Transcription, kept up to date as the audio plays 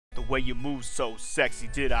way you move so sexy,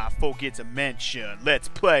 did I forget to mention? Let's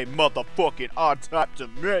play motherfucking R-Type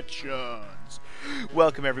Dimensions.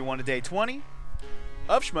 Welcome everyone to day 20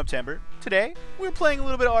 of Shmuptember. Today, we're playing a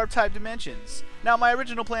little bit of R-Type Dimensions. Now, my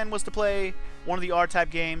original plan was to play one of the R-Type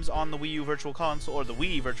games on the Wii U Virtual Console, or the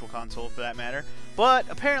Wii Virtual Console for that matter, but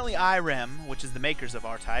apparently LIwyn, which is the makers of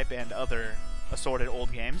R-Type and other assorted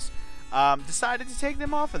old games, decided to take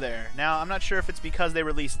them off of there. Now, I'm not sure if it's because they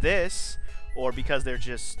released this, or because they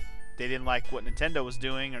didn't like what Nintendo was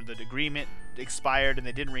doing, or the agreement expired and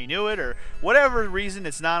they didn't renew it, or whatever reason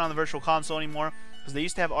it's not on the Virtual Console anymore, because they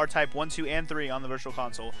used to have R-Type 1, 2, and 3 on the Virtual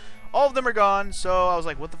Console. All of them are gone, so I was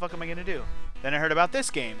like, what the fuck am I going to do? Then I heard about this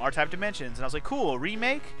game, R-Type Dimensions, and I was like, cool,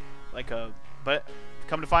 remake? But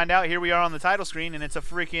come to find out, here we are on the title screen, and it's a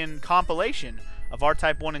freaking compilation of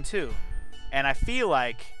R-Type 1 and 2. And I feel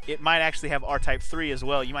like it might actually have R-Type 3 as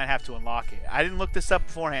well. You might have to unlock it. I didn't look this up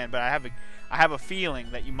beforehand, but I have a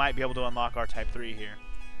feeling that you might be able to unlock R-Type 3 here.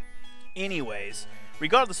 Anyways,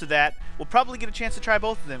 regardless of that, we'll probably get a chance to try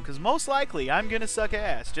both of them, because most likely I'm going to suck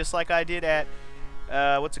ass, just like I did at,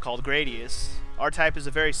 what's it called, Gradius. R-Type is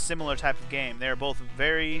a very similar type of game. They're both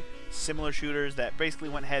very similar shooters that basically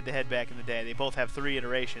went head-to-head back in the day. They both have 3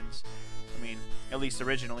 iterations. I mean, at least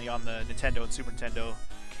originally on the Nintendo and Super Nintendo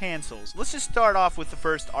consoles. Let's just start off with the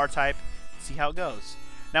first R-Type and see how it goes.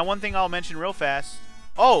 Now, one thing I'll mention real fast.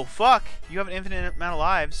 Oh, fuck! You have an infinite amount of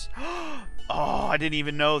lives. Oh, I didn't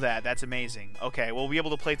even know that. That's amazing. Okay, we'll be able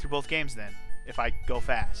to play through both games then, if I go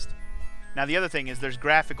fast. Now, the other thing is there's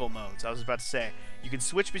graphical modes. I was about to say. You can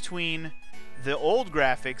switch between the old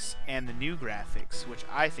graphics and the new graphics, which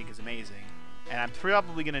I think is amazing. And I'm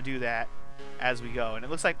probably going to do that as we go. And it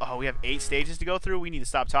looks like, oh, we have 8 stages to go through. We need to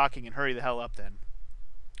stop talking and hurry the hell up then.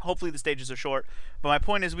 Hopefully the stages are short. But my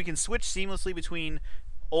point is we can switch seamlessly between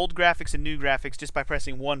old graphics and new graphics just by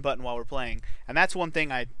pressing one button while we're playing. And that's one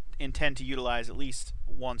thing I intend to utilize at least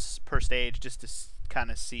once per stage just to kind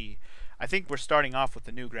of see. I think we're starting off with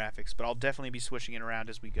the new graphics, but I'll definitely be switching it around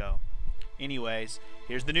as we go. Anyways,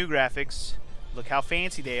 here's the new graphics. Look how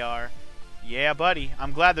fancy they are. Yeah, buddy.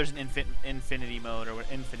 I'm glad there's an infinity mode or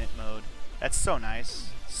infinite mode. That's so nice.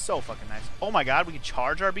 So fucking nice. Oh my god, we can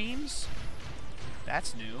charge our beams?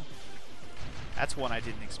 That's new. That's one I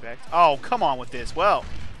didn't expect. Oh, come on with this. Well,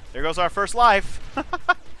 there goes our first life.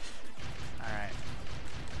 Alright.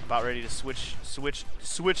 About ready to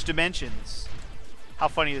switch dimensions. How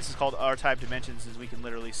funny this is called R-Type Dimensions is we can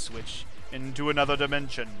literally switch into another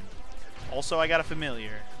dimension. Also, I got a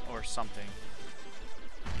familiar or something.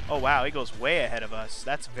 Oh, wow. It goes way ahead of us.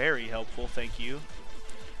 That's very helpful. Thank you.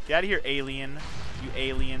 Get out of here, alien. You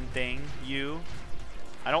alien thing. You.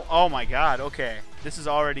 Oh my god, okay. This is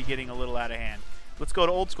already getting a little out of hand. Let's go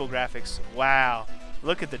to old school graphics. Wow.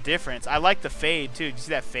 Look at the difference. I like the fade, too. Do you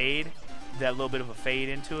see that fade? That little bit of a fade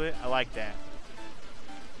into it? I like that.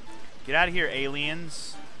 Get out of here,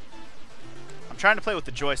 aliens. I'm trying to play with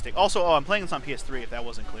the joystick. Also, I'm playing this on PS3, if that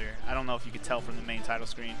wasn't clear. I don't know if you could tell from the main title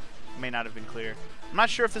screen. It may not have been clear. I'm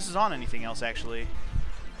not sure if this is on anything else, actually.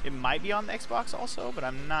 It might be on the Xbox also, but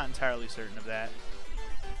I'm not entirely certain of that.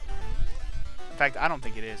 In fact, I don't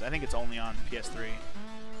think it is. I think it's only on PS3,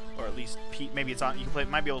 or at least maybe it's on. You can play.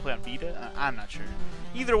 Might be able to play on Vita. I'm not sure.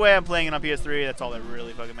 Either way, I'm playing it on PS3. That's all that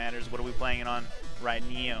really fucking matters. What are we playing it on right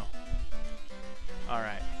now? All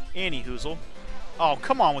right. Any hoozle. Oh,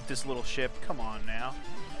 come on with this little ship. Come on now.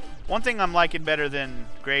 One thing I'm liking better than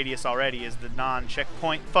Gradius already is the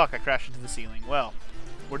non-checkpoint. Fuck! I crashed into the ceiling. Well,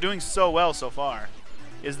 we're doing so well so far.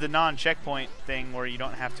 Is the non-checkpoint thing where you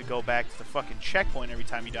don't have to go back to the fucking checkpoint every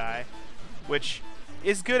time you die. Which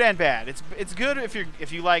is good and bad. It's good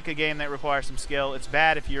if you like a game that requires some skill. It's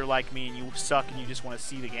bad if you're like me and you suck and you just want to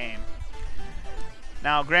see the game.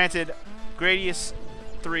 Now, granted, Gradius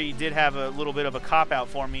 3 did have a little bit of a cop-out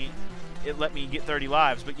for me. It let me get 30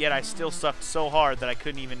 lives, but yet I still sucked so hard that I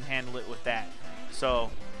couldn't even handle it with that. So,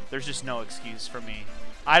 there's just no excuse for me.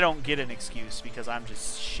 I don't get an excuse because I'm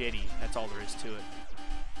just shitty. That's all there is to it.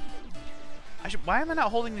 Why am I not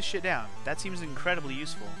holding this shit down? That seems incredibly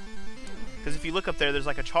useful. Because if you look up there, there's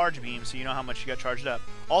like a charge beam, so you know how much you got charged up.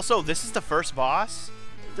 Also, this is the first boss?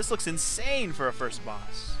 This looks insane for a first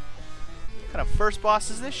boss. What kind of first boss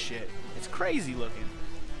is this shit? It's crazy looking.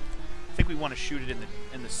 I think we want to shoot it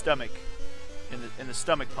in the stomach. In the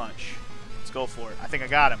stomach punch. Let's go for it. I think I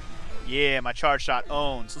got him. Yeah, my charge shot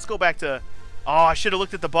owns. Let's go back to... Oh, I should have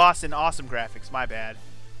looked at the boss in awesome graphics. My bad.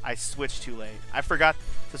 I switched too late. I forgot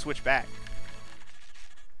to switch back.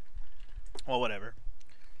 Well, whatever.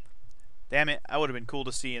 Damn it, I would have been cool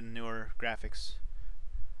to see in newer graphics.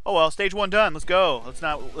 Oh well, stage 1 done. Let's go. Let's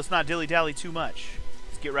not dilly-dally too much.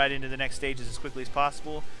 Let's get right into the next stages as quickly as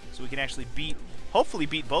possible so we can actually beat hopefully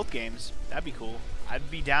beat both games. That'd be cool. I'd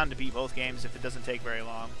be down to beat both games if it doesn't take very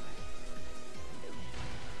long.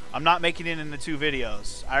 I'm not making it into 2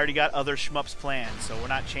 videos. I already got other shmups planned, so we're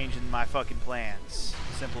not changing my fucking plans.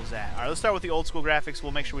 Simple as that. Alright, let's start with the old school graphics.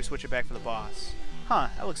 We'll make sure we switch it back for the boss. Huh,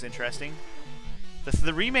 that looks interesting.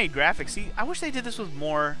 The remade graphics, see, I wish they did this with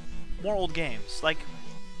more old games. Like,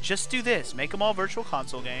 just do this. Make them all virtual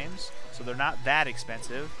console games, so they're not that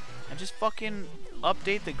expensive. And just fucking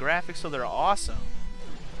update the graphics so they're awesome.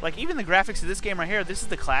 Like, even the graphics of this game right here, this is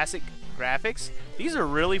the classic graphics. These are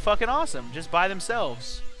really fucking awesome, just by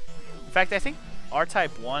themselves. In fact, I think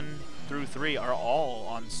R-Type 1 through 3 are all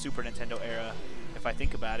on Super Nintendo era, if I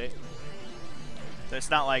think about it. It's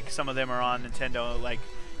not like some of them are on Nintendo, like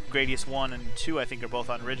Gradius 1 and 2 I think are both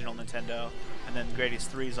on original Nintendo, and then Gradius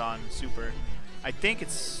 3 is on Super. I think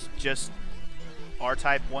it's just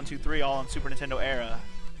R-Type 1, 2, 3 all on Super Nintendo era.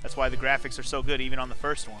 That's why the graphics are so good even on the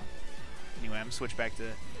first one. Anyway, I'm switch back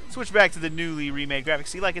to the newly remade graphics.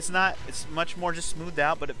 See, like, it's much more just smoothed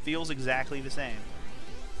out, but it feels exactly the same.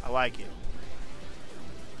 I like it.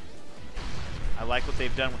 I like what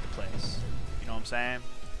they've done with the place. You know what I'm saying?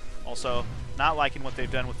 Also, not liking what they've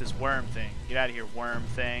done with this worm thing. Get out of here, worm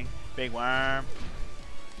thing. Big worm.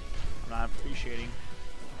 I'm not appreciating.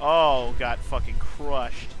 Oh, got fucking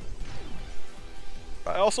crushed.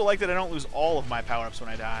 I also like that I don't lose all of my power-ups when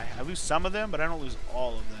I die. I lose some of them, but I don't lose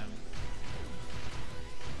all of them.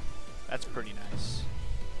 That's pretty nice.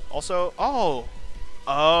 Also,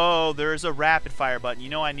 oh, there's a rapid fire button. You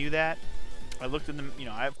know, I knew that. I looked in the, you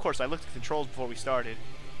know, of course I looked at the controls before we started.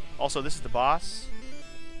 Also, this is the boss.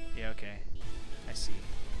 Yeah, okay. I see.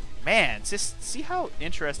 Man, just see how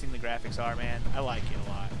interesting the graphics are, man. I like it a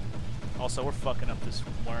lot. Also, we're fucking up this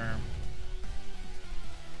worm.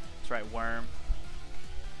 That's right, worm.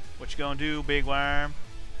 What you gonna do, big worm?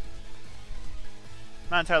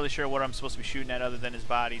 Not entirely sure what I'm supposed to be shooting at other than his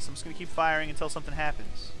body, so I'm just gonna keep firing until something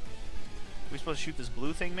happens. Are we supposed to shoot this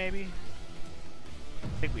blue thing, maybe? I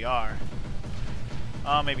think we are.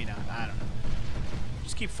 Oh, maybe not. I don't know.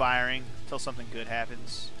 Just keep firing until something good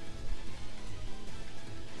happens.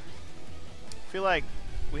 I feel like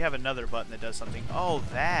we have another button that does something. Oh,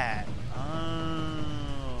 that.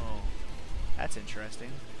 Oh. That's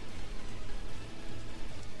interesting.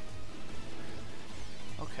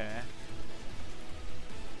 Okay.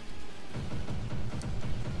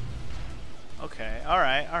 Okay,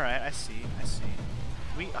 alright, I see. I was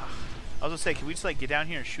gonna say, can we just like get down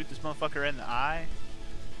here and shoot this motherfucker in the eye?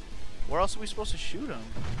 Where else are we supposed to shoot him?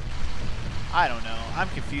 I don't know. I'm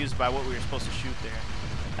confused by what we were supposed to shoot there.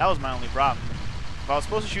 That was my only problem. If I was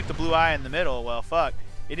supposed to shoot the blue eye in the middle, well, fuck.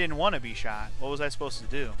 It didn't want to be shot. What was I supposed to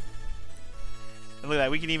do? And look at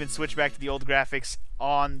that. We can even switch back to the old graphics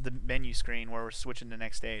on the menu screen where we're switching to the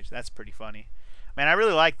next stage. That's pretty funny. Man, I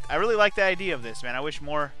really like the idea of this, man. I wish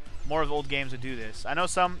more of the old games would do this. I know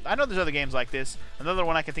there's other games like this. Another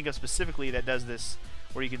one I can think of specifically that does this,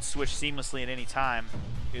 where you can switch seamlessly at any time,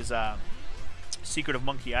 is Secret of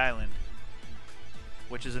Monkey Island,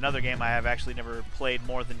 which is another game I have actually never played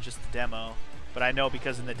more than just the demo. But I know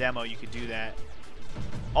because in the demo you could do that.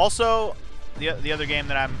 Also, the other game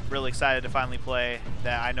that I'm really excited to finally play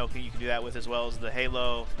that I know you can do that with as well is the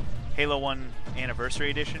Halo 1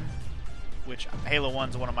 Anniversary Edition, which Halo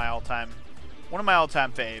 1's one of my all-time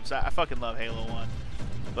faves. I fucking love Halo 1.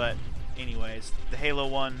 But anyways, the Halo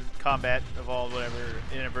 1 Combat Evolved, whatever,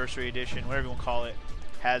 Anniversary Edition, whatever you want to call it,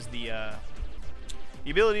 has the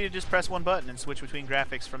ability to just press one button and switch between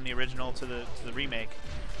graphics from the original to the remake.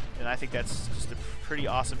 And I think that's just a pretty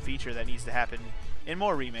awesome feature that needs to happen in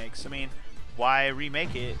more remakes. I mean, why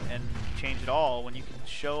remake it and change it all when you can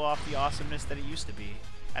show off the awesomeness that it used to be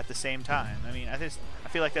at the same time? I mean, I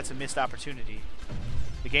feel like that's a missed opportunity.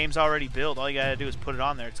 The game's already built. All you gotta do is put it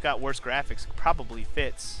on there. It's got worse graphics. It probably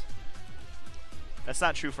fits. That's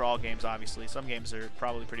not true for all games, obviously. Some games are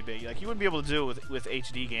probably pretty big. Like, you wouldn't be able to do it with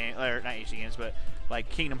HD games, or not HD games, but like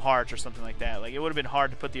Kingdom Hearts or something like that. Like, it would have been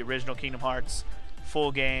hard to put the original Kingdom Hearts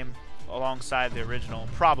full game alongside the original.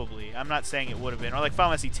 Probably. I'm not saying it would have been. Or like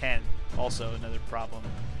Final Fantasy X, also another problem.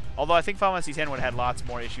 Although I think Final Fantasy X would have had lots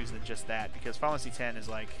more issues than just that, because Final Fantasy X is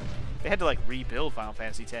like, they had to like rebuild Final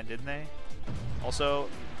Fantasy X, didn't they? Also,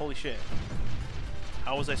 holy shit.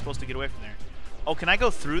 How was I supposed to get away from there? Oh, can I go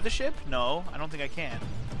through the ship? No, I don't think I can.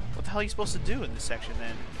 What the hell are you supposed to do in this section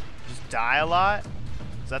then? Just die a lot?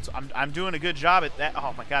 That's I'm doing a good job at that.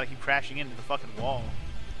 Oh my god, I keep crashing into the fucking wall.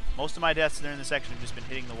 Most of my deaths during this section have just been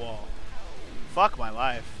hitting the wall. Fuck my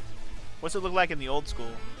life. What's it look like in the old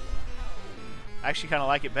school? I actually kind of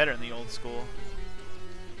like it better in the old school.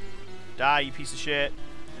 Die, you piece of shit.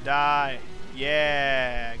 Die.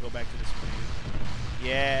 Yeah. Go back to this.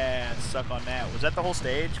 Yeah, suck on that. Was that the whole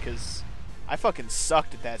stage? Because I fucking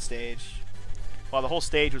sucked at that stage. Well, the whole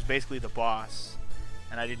stage was basically the boss,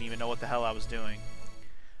 and I didn't even know what the hell I was doing.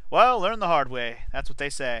 Well, learn the hard way. That's what they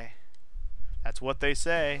say. That's what they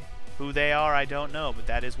say. Who they are, I don't know, but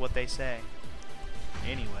that is what they say.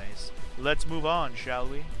 Anyways, let's move on, shall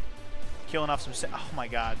we? Killing off some... Oh my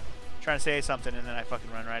god. Trying to say something, and then I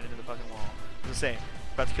fucking run right into the fucking wall. I was gonna say,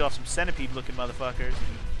 about to kill off some centipede-looking motherfuckers.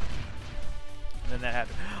 And then that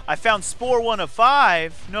happened. I found Spore 1 of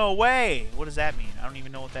 5! No way! What does that mean? I don't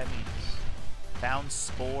even know what that means. Found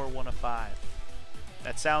Spore 1 of 5.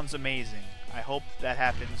 That sounds amazing. I hope that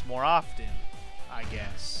happens more often. I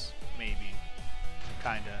guess. Maybe.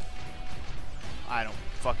 Kinda. I don't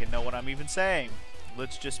fucking know what I'm even saying.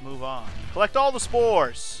 Let's just move on. Collect all the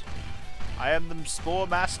spores! I am the spore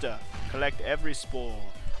master. Collect every spore.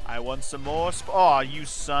 I want some more Aw, you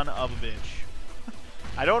son of a bitch.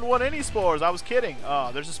 I don't want any spores. I was kidding.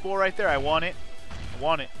 Oh, there's a spore right there. I want it. I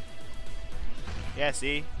want it. Yeah,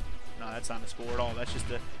 see? No, that's not a spore at all. That's just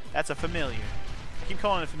a... That's a familiar. I keep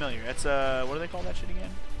calling it a familiar. That's a... What do they call that shit again?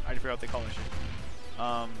 I already forgot what they call that shit.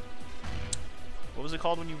 What was it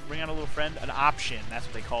called when you bring out a little friend? An option. That's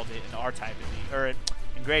what they called it in R-Type, or in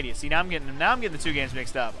Gradius. See, now I'm getting the two games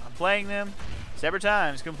mixed up. I'm playing them separate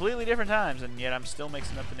times, completely different times, and yet I'm still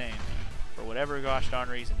mixing up the name for whatever gosh darn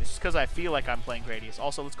reason. It's just because I feel like I'm playing Gradius.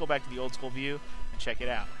 Also, let's go back to the old school view and check it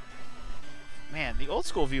out. Man, the old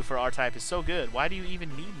school view for R-Type is so good. Why do you even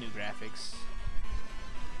need new graphics?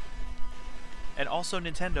 And also,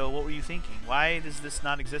 Nintendo, what were you thinking? Why does this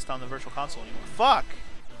not exist on the Virtual Console anymore? Fuck!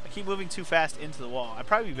 I keep moving too fast into the wall. I'd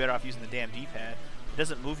probably be better off using the damn D-pad. It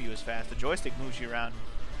doesn't move you as fast. The joystick moves you around,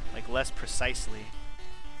 like, less precisely.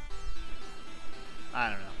 I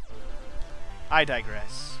don't know. I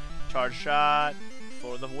digress. Charge shot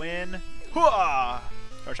for the win. Hooah!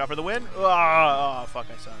 Charge shot for the win. Oh, fuck,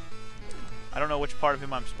 I suck. I don't know which part of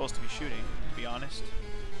him I'm supposed to be shooting, to be honest.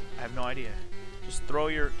 I have no idea. Just throw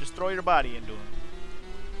your body into him.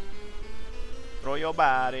 Throw your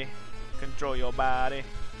body. Control your body.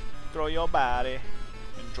 Throw your body.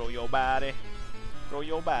 Control your body. Throw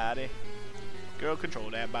your body. Girl, control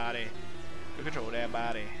that body. Girl, control that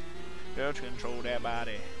body. Girl, control that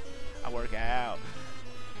body. I work out.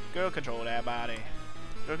 Girl, control that body.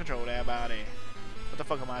 Girl, control that body. What the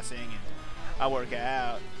fuck am I singing? I work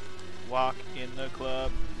out. Walk in the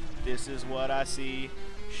club. This is what I see.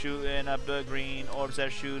 Shooting up the green. Orbs are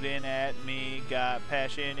shooting at me. Got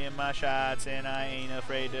passion in my shots and I ain't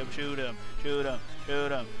afraid to shoot 'em. Shoot 'em.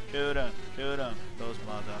 Shoot 'em. Shoot 'em. Shoot 'em. Those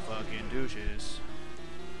motherfucking douches.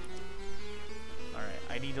 Alright,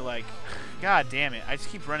 I need to like... God damn it. I just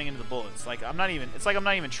keep running into the bullets. Like, I'm not even... It's like I'm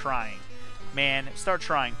not even trying. Man, start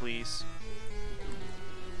trying, please.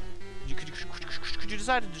 Could you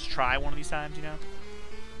decide to just try one of these times, you know?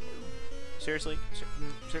 Seriously?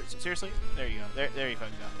 Seriously? There you go. There you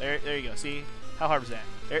fucking go. There you go. See? How hard was that?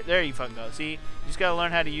 There you fucking go. See? You just gotta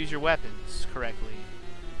learn how to use your weapons correctly.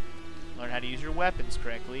 Learn how to use your weapons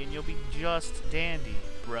correctly, and you'll be just dandy,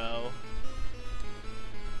 bro.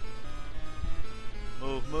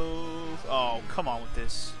 Move, move. Oh, come on with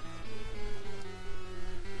this.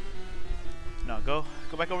 No, go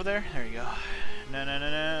back over there. There you go. No, no, no,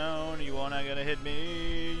 no. You are not gonna hit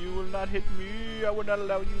me. You will not hit me. I will not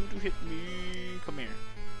allow you to hit me. Come here.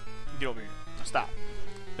 Get over here. Now stop.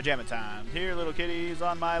 Pajama time. Here, little kitties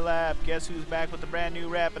on my lap. Guess who's back with the brand new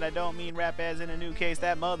rap? And I don't mean rap as in a new case.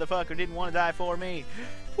 That motherfucker didn't want to die for me.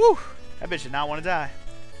 Whew. That bitch did not want to die.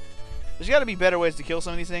 There's got to be better ways to kill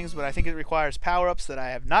some of these things, but I think it requires power-ups that I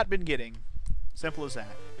have not been getting. Simple as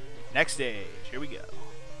that. Next stage. Here we go.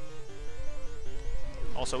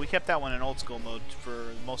 Also, we kept that one in old school mode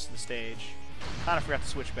for most of the stage. Kind of forgot to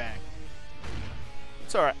switch back.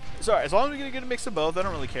 It's alright. It's alright. As long as we get a good mix of both, I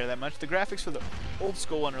don't really care that much. The graphics for the old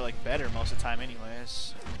school one are like better most of the time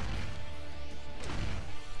anyways.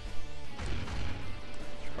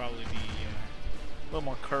 Should probably be a little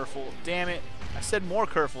more careful. Damn it. I said more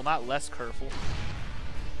careful, not less careful.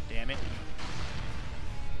 Damn it.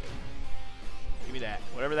 Give me that.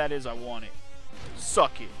 Whatever that is, I want it.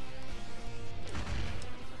 Suck it.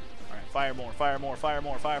 Fire more, fire more, fire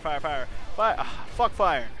more, fire, fire, fire. Fire. Ah, fuck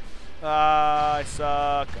fire. I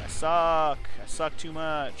suck. I suck. I suck too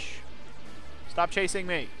much. Stop chasing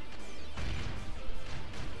me.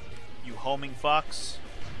 You homing fucks.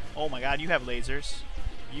 Oh my god, you have lasers.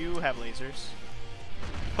 You have lasers.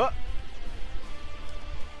 Huh.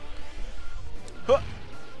 Huh.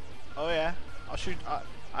 Oh yeah. I'll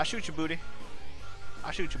shoot your booty.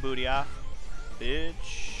 I'll shoot your booty off.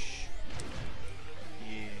 Bitch.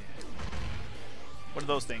 What are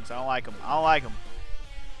those things? I don't like them. I don't like them.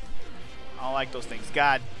 I don't like those things.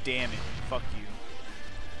 God damn it. Fuck you.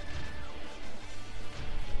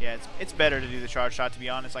 Yeah, it's better to do the charge shot, to be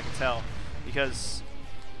honest, I can tell. Because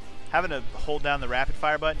having to hold down the rapid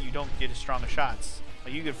fire button, you don't get as strong of shots.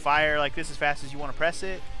 Like, you can fire like this as fast as you want to press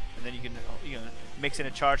it, and then you can mix in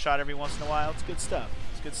a charge shot every once in a while. It's good stuff.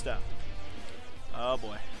 It's good stuff. Oh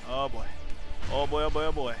boy. Oh boy. Oh boy, oh boy,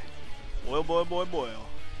 oh boy. Boil, boil, boil, boil.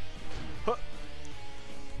 Huh.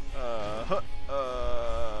 Huh.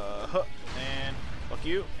 Huh. And fuck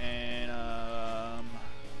you. And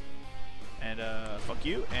fuck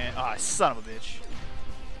you. And son of a bitch.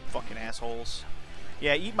 Fucking assholes.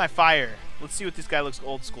 Yeah, eat my fire. Let's see what this guy looks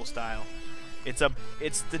old school style. It's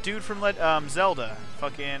the dude from Zelda.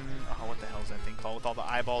 Fucking what the hell is that thing called? With all the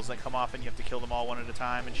eyeballs that come off and you have to kill them all one at a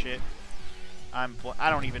time and shit. I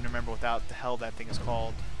don't even remember what the hell that thing is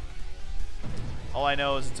called. All I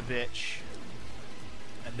know is it's a bitch.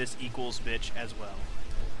 And this equals bitch as well.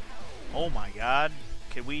 Oh my god.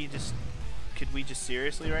 Could we just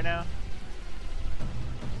seriously right now?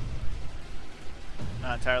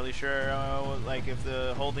 Not entirely sure like if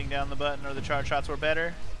the holding down the button or the charge shots were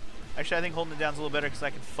better. Actually, I think holding it down is a little better because I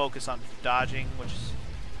can focus on dodging, which is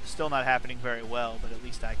still not happening very well, but at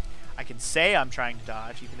least I can say I'm trying to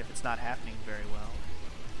dodge, even if it's not happening very well.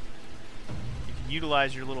 You can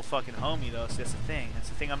utilize your little fucking homie, though, so that's the thing. That's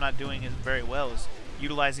the thing I'm not doing very well, is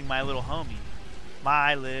utilizing my little homie.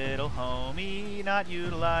 My little homie, not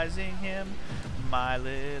utilizing him. My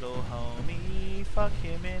little homie, fuck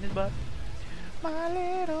him in his butt.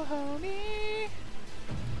 My little homie.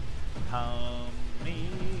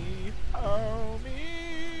 Homie.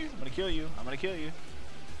 Homie. I'm gonna kill you. I'm gonna kill you.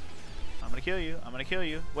 I'm gonna kill you. I'm gonna kill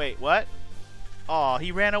you. Wait, what? Aw,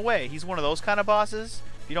 he ran away. He's one of those kind of bosses?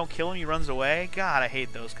 If you don't kill him, he runs away? God, I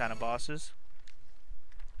hate those kind of bosses.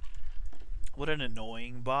 What an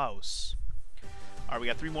annoying boss. Alright, we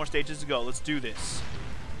got 3 more stages to go. Let's do this.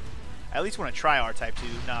 I at least want to try R-Type 2.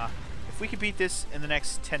 Nah, if we can beat this in the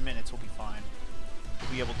next 10 minutes, we'll be fine.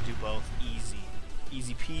 We'll be able to do both. Easy.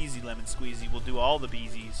 Easy peasy lemon squeezy. We'll do all the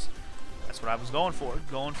beezies. That's what I was going for.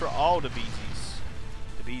 Going for all the beezies.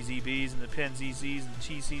 The BZBs and the PenZZs and the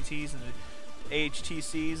TCTs and the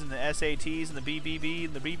HTCs and the SATs and the BBB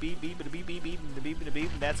and the BBB and the BBB and the BBB,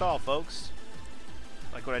 and that's all, folks.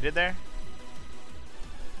 Like what I did there?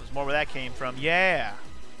 There's more where that came from. Yeah!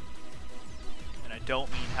 And I don't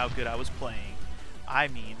mean how good I was playing. I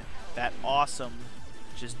mean that awesome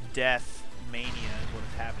just death mania is what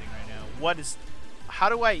is happening right now. How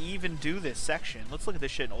do I even do this section? Let's look at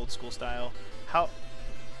this shit in old school style.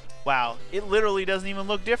 Wow, it literally doesn't even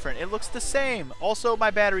look different. It looks the same. Also, my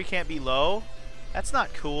battery can't be low. That's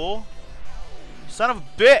not cool. Son of a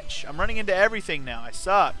bitch! I'm running into everything now. I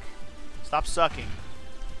suck. Stop sucking.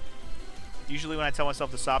 Usually when I tell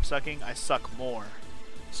myself to stop sucking, I suck more.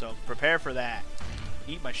 So prepare for that.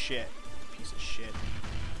 Eat my shit. Piece of shit.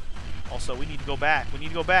 Also, we need to go back. We need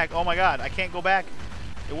to go back. Oh my god, I can't go back.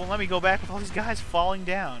 It won't let me go back with all these guys falling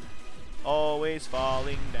down. Always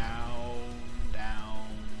falling down, down,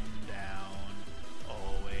 down.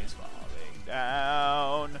 Always falling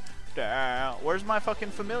down, down. Where's my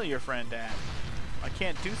fucking familiar friend at? I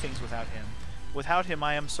can't do things without him. Without him,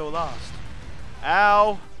 I am so lost.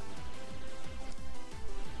 Ow!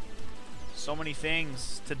 So many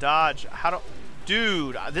things to dodge.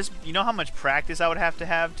 Dude, you know how much practice I would have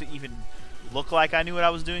to even look like I knew what I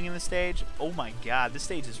was doing in the stage? Oh my god, this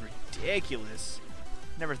stage is ridiculous.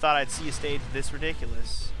 Never thought I'd see a stage this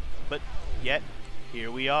ridiculous. But yet,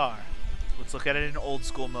 here we are. Let's look at it in old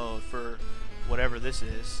school mode for whatever this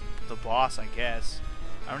is. The boss, I guess.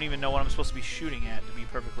 I don't even know what I'm supposed to be shooting at, to be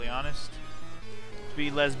perfectly honest.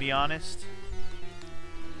 To be honest.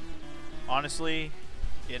 Honestly,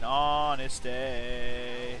 in honesty,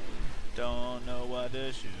 don't know what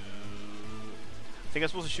to shoot. I think I'm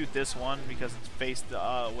supposed to shoot this one because it's faced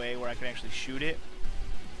the way where I can actually shoot it.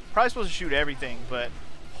 Probably supposed to shoot everything, but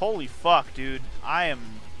holy fuck, dude.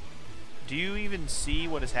 Do you even see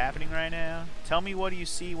what is happening right now? Tell me, what do you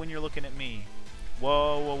see when you're looking at me?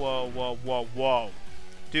 Whoa, whoa, whoa, whoa, whoa, whoa.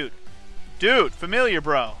 Dude, familiar,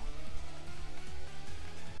 bro.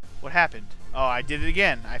 What happened? Oh, I did it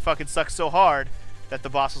again. I fucking sucked so hard that the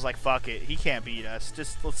boss was like, fuck it. He can't beat us.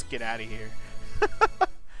 Let's get out of here.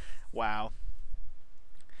 Wow.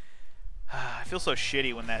 I feel so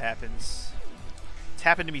shitty when that happens. It's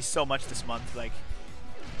happened to me so much this month. Like,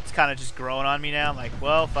 it's kind of just growing on me now. I'm like,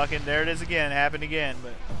 well, fucking, there it is again. It happened again.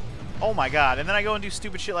 But, oh my god. And then I go and do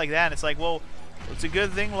stupid shit like that, and it's like, well, it's a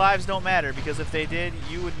good thing lives don't matter, because if they did,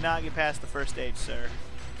 you would not get past the first stage, sir.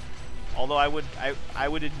 Although I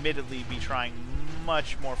would admittedly be trying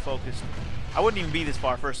much more focused. I wouldn't even be this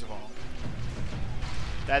far, first of all.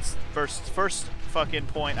 That's first fucking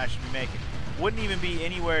point I should be making. Wouldn't even be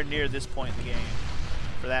anywhere near this point in the game,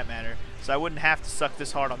 for that matter. So I wouldn't have to suck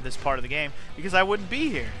this hard on this part of the game, because I wouldn't be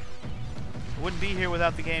here. I wouldn't be here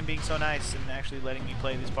without the game being so nice and actually letting me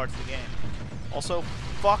play these parts of the game. Also,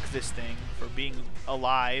 fuck this thing for being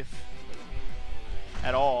alive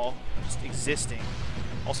at all, just existing.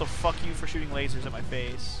 Also, fuck you for shooting lasers at my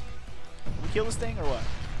face. Can we kill this thing or what?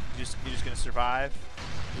 You're just gonna survive?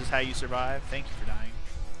 This is how you survive? Thank you for dying.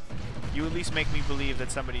 You at least make me believe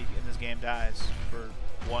that somebody in this game dies for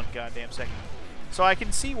one goddamn second. So I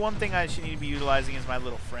can see one thing I should need to be utilizing is my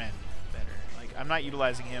little friend better. Like, I'm not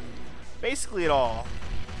utilizing him basically at all.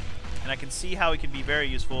 And I can see how he can be very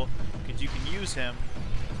useful, because you can use him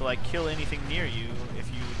to, like, kill anything near you if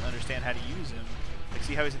you understand how to use him. Like,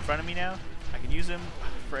 see how he's in front of me now? I can use him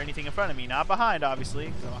for anything in front of me. Not behind, obviously,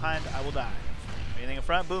 because I'm behind, I will die. Anything in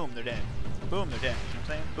front, boom, they're dead. Boom, they're dead. You know what I'm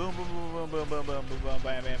saying? Boom, boom, boom, boom, boom, boom, boom, boom, boom,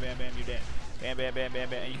 bam, bam, bam, bam, you're dead. Bam, bam, bam, bam,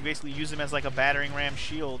 bam. And you can basically use him as like a battering ram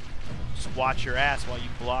shield. Just watch your ass while you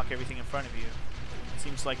block everything in front of you. It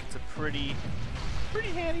seems like it's a pretty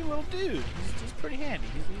handy little dude. He's pretty handy.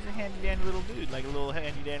 He's a handy dandy little dude, like a little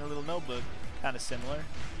handy dandy little notebook, kind of similar.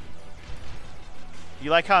 You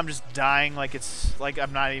like how I'm just dying like it's like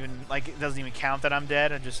I'm not even like it doesn't even count that I'm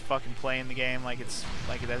dead. I'm just fucking playing the game like it's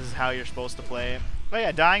like this is how you're supposed to play it. But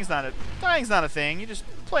yeah, dying's not a thing. You just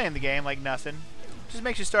playing the game like nothing. Just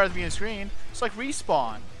makes you start at the beginning of the screen. It's like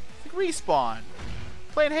respawn. It's like respawn.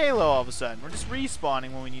 Playing Halo all of a sudden. We're just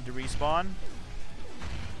respawning when we need to respawn.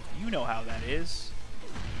 You know how that is.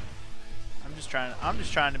 I'm just trying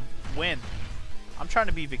to win. I'm trying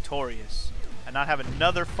to be victorious and not have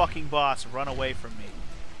another fucking boss run away from me.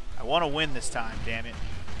 I want to win this time, damn it.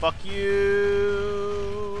 Fuck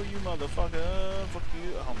you, you motherfucker. Fuck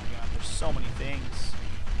you. Oh my god, there's so many things.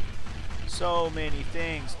 So many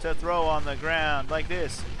things to throw on the ground, like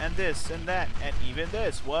this, and that, and even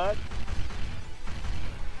this. What?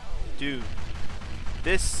 Dude.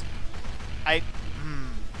 This,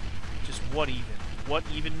 just what even? What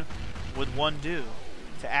even would one do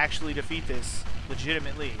to actually defeat this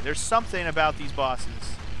legitimately? There's something about these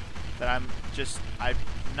bosses that I'm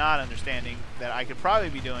not understanding that I could probably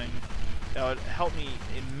be doing that would help me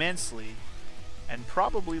immensely and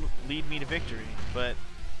probably lead me to victory. But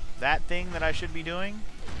that thing that I should be doing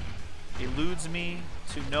eludes me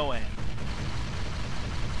to no end.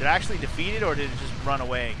 Did I actually defeat it, or did it just run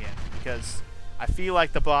away again? Because I feel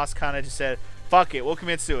like the boss kind of just said, fuck it, we'll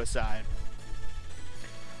commit suicide.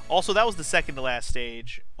 Also, that was the second to last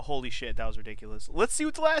stage. Holy shit, that was ridiculous. Let's see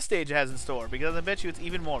what the last stage has in store, because I bet you it's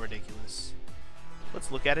even more ridiculous.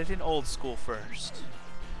 Let's look at it in old school first.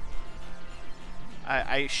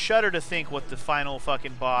 I shudder to think what the final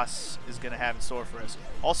fucking boss is gonna have in store for us.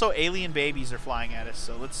 Also, alien babies are flying at us,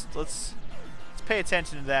 so let's pay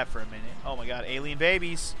attention to that for a minute. Oh my god, alien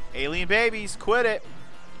babies! Alien babies, quit it!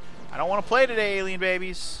 I don't want to play today, alien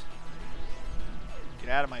babies. Get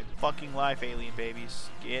out of my fucking life, alien babies.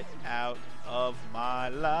 Get out of my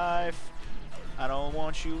life. I don't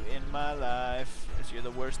want you in my life, 'cause you're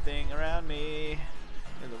the worst thing around me.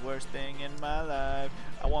 You're the worst thing in my life.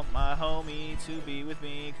 I want my homie to be with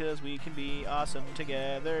me, 'cause we can be awesome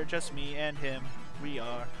together. Just me and him. We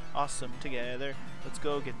are awesome together. Let's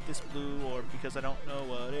go get this blue orb, because I don't know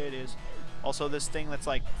what it is. Also, this thing that's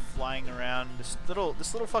like flying around, this little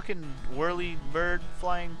fucking whirly bird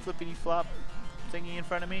flying flippity flop thingy in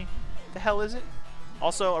front of me. The hell is it?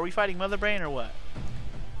 Also, are we fighting Mother Brain or what?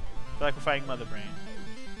 I feel like we're fighting Mother Brain.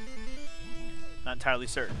 Not entirely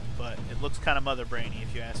certain, but it looks kind of Mother Brainy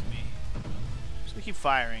if you ask me. Just gonna keep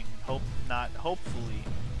firing. Hopefully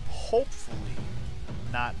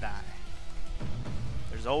not die.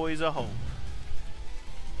 There's always a hope.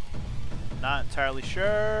 Not entirely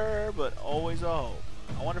sure, but always a hope.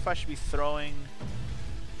 I wonder if I should be throwing,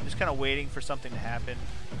 just kind of waiting for something to happen.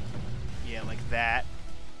 Yeah, like that.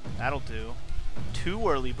 That'll do. 2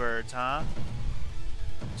 whirly birds, huh?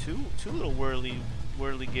 Two little whirly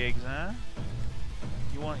gigs, huh?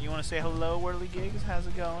 You want to say hello, whirly gigs? How's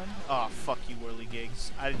it going? Oh, fuck you, whirly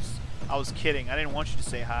gigs. I was kidding. I didn't want you to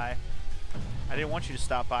say hi. I didn't want you to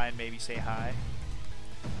stop by and maybe say hi.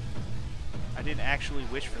 I didn't actually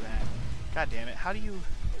wish for that. God damn it.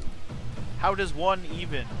 How does one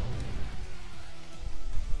even?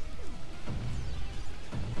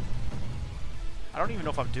 I don't even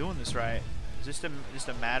know if I'm doing this right. Is this just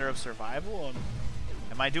a matter of survival?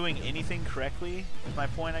 Am I doing anything correctly? Is my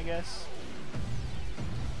point, I guess.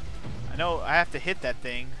 I know I have to hit that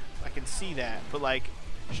thing. I can see that. But, like,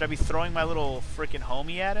 should I be throwing my little freaking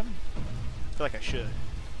homie at him? I feel like I should.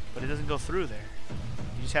 But it doesn't go through there.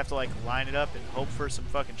 You just have to, like, line it up and hope for some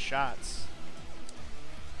fucking shots.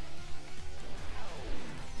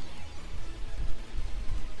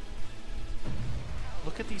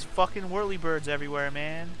 at these fucking whirlybirds everywhere,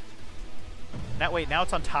 man. Now, wait, now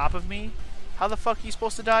it's on top of me? How the fuck are you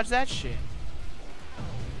supposed to dodge that shit?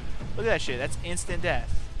 Look at that shit. That's instant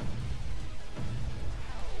death.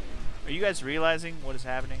 Are you guys realizing what is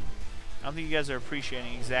happening? I don't think you guys are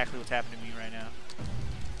appreciating exactly what's happening to me right now.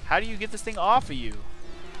 How do you get this thing off of you?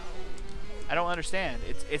 I don't understand.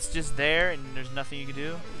 It's just there and there's nothing you can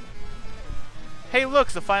do. Hey, look,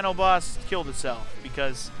 the final boss killed itself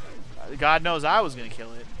because God knows I was going to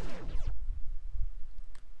kill it.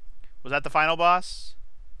 Was that the final boss?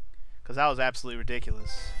 Because that was absolutely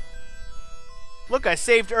ridiculous. Look, I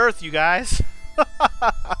saved Earth, you guys.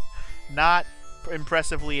 Not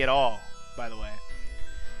impressively at all, by the way.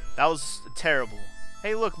 That was terrible.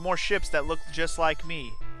 Hey, look, more ships that look just like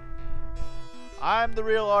me. I'm the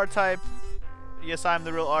real R-Type. Yes, I'm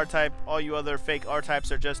the real R-Type. All you other fake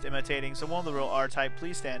R-Types are just imitating. So won't the real R-Type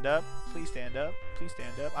please stand up? Please stand up. Please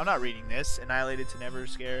stand up. I'm not reading this. Annihilated to never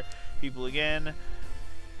scare people again.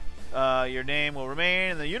 Your name will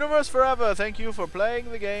remain in the universe forever. Thank you for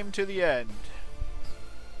playing the game to the end.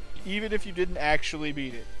 Even if you didn't actually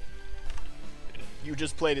beat it. You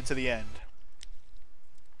just played it to the end.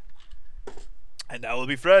 And now we'll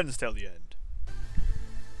be friends till the end.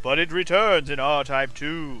 But it returns in R-Type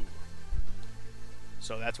 2.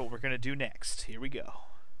 So that's what we're going to do next. Here we go.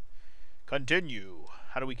 Continue.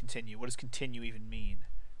 How do we continue? What does continue even mean?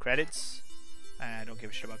 Credits? I don't give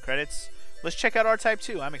a shit about credits. Let's check out R-Type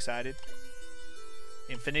 2. I'm excited.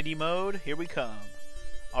 Infinity mode. Here we come.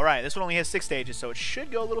 Alright, this one only has 6 stages, so it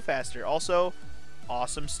should go a little faster. Also,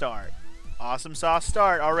 awesome start. Awesome sauce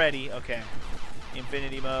start already. Okay.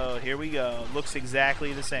 Infinity mode. Here we go. Looks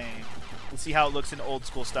exactly the same. Let's see how it looks in old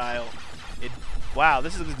school style. Wow,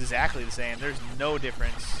 this is exactly the same. There's no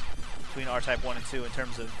difference between R-Type 1 and 2 in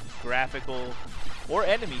terms of graphical or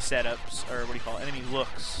enemy setups, or what do you call it? Enemy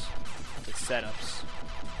looks. It's setups.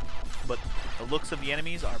 But the looks of the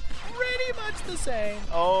enemies are pretty much the same.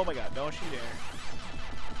 Oh my god, don't you dare.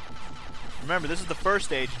 Remember, this is the first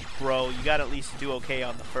stage, bro. You gotta at least do okay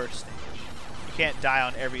on the first stage. You can't die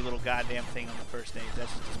on every little goddamn thing on the first stage. That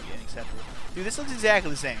should just be unacceptable. Dude, this looks exactly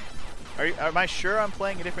the same. Am I sure I'm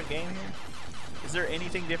playing a different game here? Is there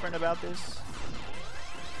anything different about this?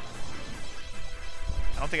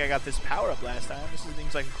 I don't think I got this power-up last time. This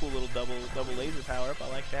seems like a cool little double laser power-up. I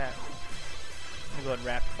like that. I'm gonna go ahead and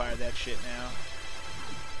rapid-fire that shit now.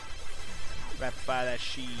 Rapid-fire that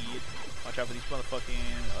shit. Watch out for these motherfucking,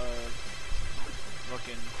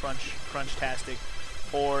 crunch-tastic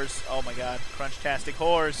whores. Oh my god, crunch-tastic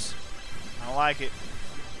whores. I don't like it.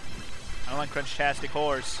 I don't like crunch-tastic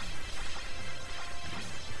whores.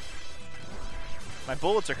 My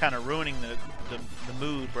bullets are kind of ruining the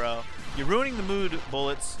mood, bro. You're ruining the mood,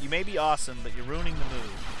 bullets. You may be awesome, but you're ruining the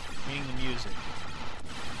mood. Meaning the music.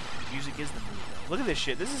 The music is the mood, bro. Look at this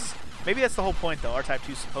shit. This is... Maybe that's the whole point, though. R-Type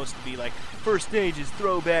 2 is supposed to be like, first stage is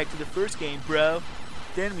throwback to the first game, bro.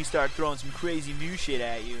 Then we start throwing some crazy new shit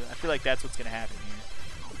at you. I feel like that's what's going to happen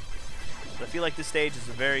here. But I feel like this stage is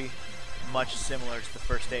very much similar to the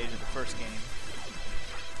first stage of the first game.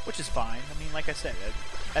 Which is fine. I mean, like I said,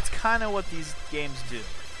 that's kind of what these games do.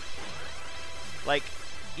 Like,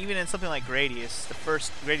 even in something like Gradius,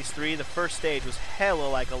 Gradius 3, the first stage was hella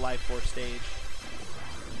like a Life Force stage.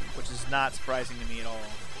 Which is not surprising to me at all.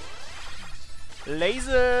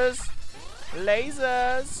 Lasers!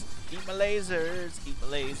 Lasers! Eat my lasers! Eat my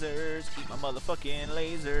lasers! Eat my motherfucking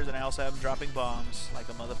lasers! And I also have them dropping bombs like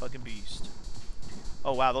a motherfucking beast.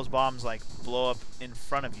 Oh wow, those bombs like blow up in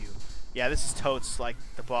front of you. Yeah, this is totes like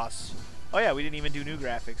the boss. Oh yeah, we didn't even do new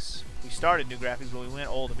graphics. We started new graphics, but we went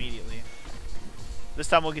old immediately. This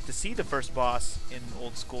time we'll get to see the first boss in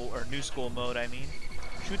old school, or new school mode, I mean.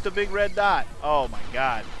 Shoot the big red dot. Oh my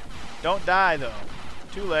god. Don't die though.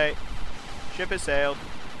 Too late. Ship has sailed.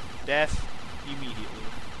 Death immediately.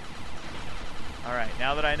 Alright,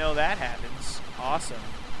 now that I know that happens, awesome.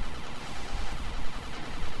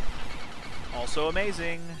 Also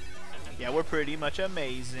amazing. Yeah, we're pretty much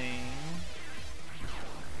amazing.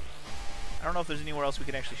 I don't know if there's anywhere else we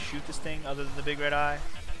can actually shoot this thing other than the big red eye.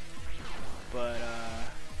 But,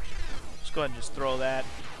 let's go ahead and just throw that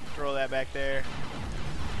back there.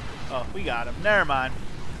 Oh, we got him. Never mind.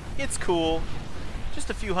 It's cool. Just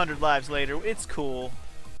a few hundred lives later, it's cool.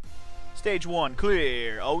 Stage 1,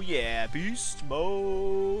 clear. Oh yeah, beast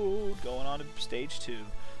mode. Going on to stage 2.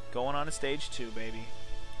 Going on to stage 2, baby.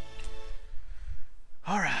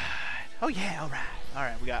 Alright. Oh yeah, alright.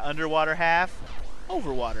 Alright, we got underwater half,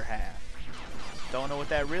 overwater half. Don't know what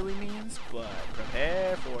that really means, but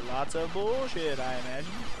prepare for lots of bullshit, I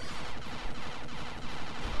imagine.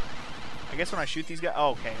 I guess when I shoot these guys...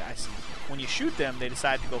 Oh, okay, I see. when you shoot them, they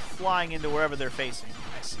decide to go flying into wherever they're facing.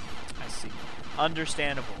 I see. I see.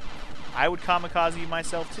 Understandable. I would kamikaze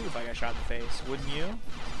myself too if I got shot in the face. Wouldn't you?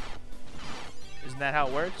 Isn't that how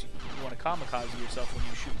it works? You want to kamikaze yourself when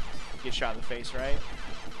you get shot in the face, right?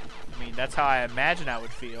 I mean, that's how I imagine I would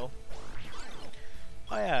feel.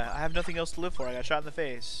 Oh yeah, I have nothing else to live for. I got shot in the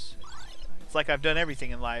face. It's like I've done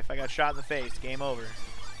everything in life. I got shot in the face. Game over.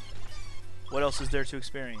 What else is there to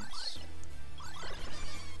experience?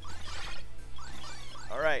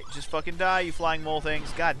 Alright, just fucking die, you flying mole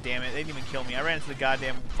things. God damn it, they didn't even kill me. I ran into the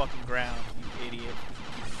goddamn fucking ground, you idiot.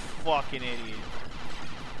 You fucking idiot.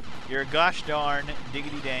 You're a gosh darn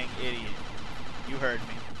diggity dang idiot. You heard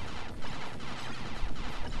me.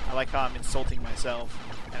 I like how I'm insulting myself,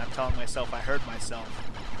 and I'm telling myself I heard myself.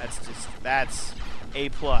 That's A+, A++,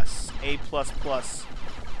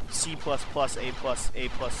 C++, A+,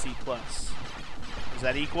 C+. Does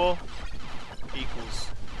that equal? Equals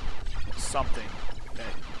something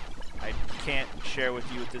that I can't share with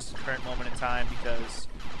you at this current moment in time because,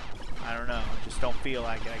 I don't know, I just don't feel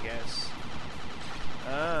like it, I guess.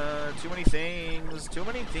 Too many things,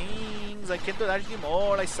 I can't dodge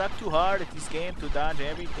anymore, I suck too hard at this game to dodge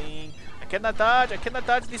everything. I cannot dodge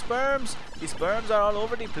the sperms. The sperms are all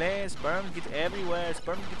over the place, sperms get everywhere,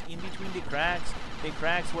 sperms get in between the cracks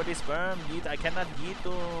where the sperm get, I cannot get to,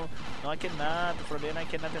 no I cannot, forbidden I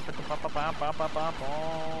cannot,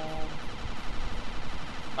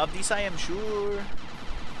 of this I am sure,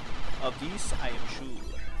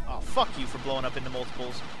 Oh, fuck you for blowing up into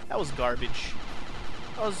multiples, that was garbage.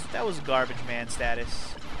 That was garbage man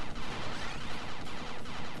status.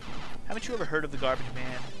 Haven't you ever heard of the garbage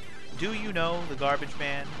man? Do you know the garbage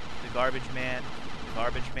man? The garbage man? The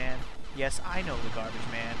garbage man? Yes, I know the garbage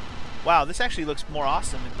man. Wow, this actually looks more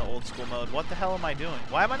awesome in the old school mode. What the hell am I doing?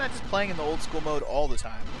 Why am I not just playing in the old school mode all the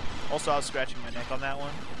time? Also, I was scratching my neck on that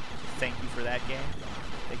one. Thank you for that game.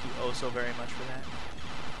 Thank you oh so very much for that.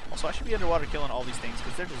 Also, I should be underwater killing all these things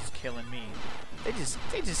because they're just killing me. They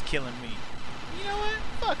just killing me. You know what?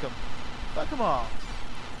 Fuck them. Fuck them all.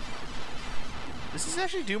 Does this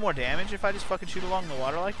actually do more damage if I just fucking shoot along the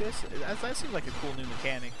water like this? That seems like a cool new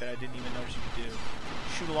mechanic that I didn't even notice you could do.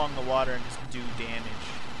 Shoot along the water and just do damage.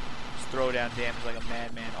 Just throw down damage like a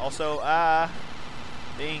madman. Also,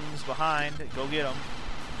 things behind. Go get them.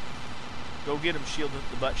 Go get them. Shield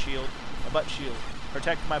the butt shield. A butt shield.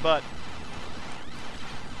 Protect my butt.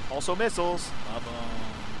 Also missiles. Love them.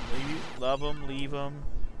 Love them. Leave them.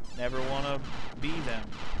 Never want to be them.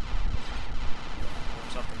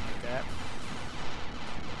 Or something like that.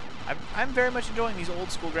 I'm very much enjoying these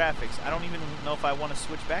old school graphics. I don't even know if I want to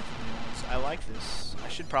switch back to the new ones. I like this. I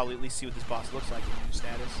should probably at least see what this boss looks like in new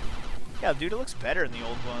status. Yeah, dude, it looks better in the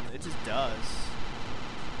old one. It just does.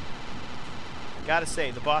 Gotta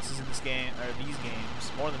say, the bosses in this game, or these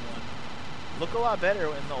games, more than one, look a lot better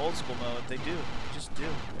in the old school mode. They do. They just do.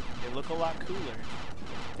 They look a lot cooler.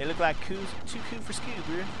 They look like too cool for Scoob,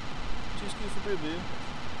 bro. Too cool for boo boo.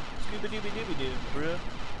 Scooba dooby dooby doo, bro.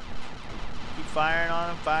 Keep firing on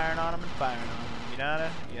them, and firing on them. You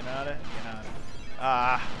nada.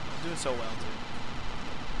 Ah, I'm doing so well, dude.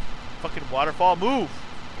 Fucking waterfall, move!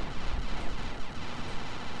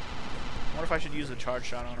 I wonder if I should use a charge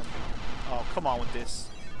shot on him. Oh, come on with this.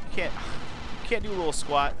 You can't do a little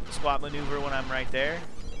squat maneuver when I'm right there.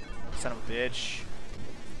 Son of a bitch.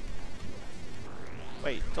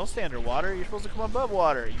 Wait, don't stay underwater. You're supposed to come above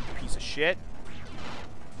water, you piece of shit.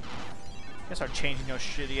 Guess start changing your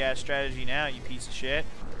shitty ass strategy now, you piece of shit.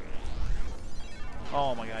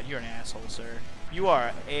 Oh my god, you're an asshole, sir. You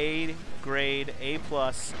are A grade, A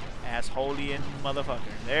plus, assholeian motherfucker.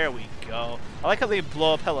 There we go. I like how they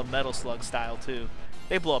blow up hella Metal Slug style too.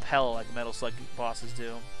 They blow up hella like Metal Slug bosses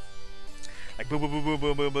do. Like boom boom boom boom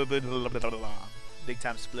boom boom boom boom blah, blah, blah, blah. Big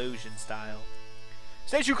time explosion style.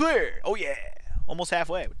 Station clear! Oh yeah! Almost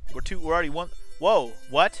halfway. We're already one. Whoa,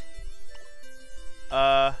 what?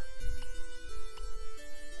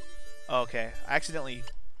 Okay, I accidentally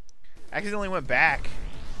went back.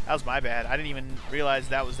 That was my bad. I didn't even realize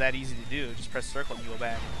that was that easy to do. Just press circle and you go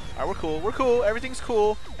back. Alright, we're cool. Everything's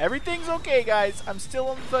cool. Everything's okay, guys. I'm still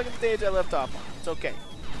on the fucking stage I left off on. It's okay.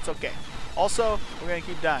 It's okay. Also, we're gonna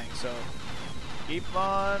keep dying, so keep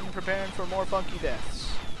on preparing for more funky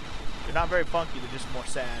deaths. They're not very funky, they're just more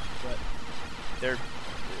sad, but they're,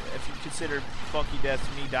 if you consider funky deaths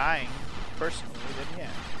me dying personally, then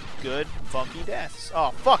yeah. Good, funky deaths.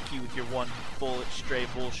 Oh, fuck you with your one bullet, stray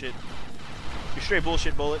bullshit. Your stray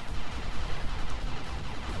bullshit bullet.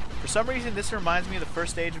 For some reason, this reminds me of the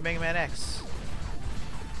first stage of Mega Man X.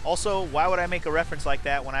 Also, why would I make a reference like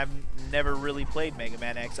that when I've never really played Mega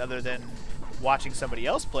Man X other than watching somebody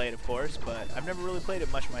else play it, of course, but I've never really played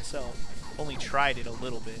it much myself. only tried it a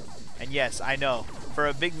little bit. And yes, I know, for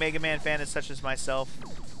a big Mega Man fan such as myself,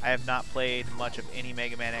 I have not played much of any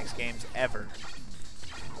Mega Man X games ever.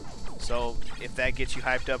 So if that gets you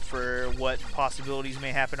hyped up for what possibilities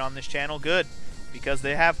may happen on this channel, good. Because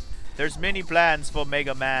there's many plans for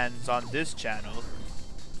Mega Mans on this channel.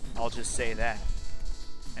 I'll just say that.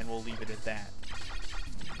 And we'll leave it at that.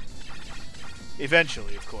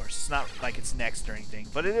 Eventually, of course. It's not like it's next or anything,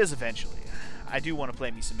 but it is eventually. I do want to play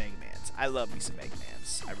me some Mega Mans. I love me some Mega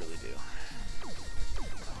Mans. I really do.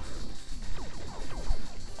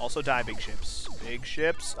 Also die, big ships. Big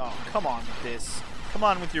ships? Oh, come on with this. Come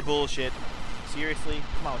on with your bullshit. Seriously?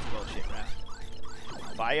 Come on with your bullshit, man.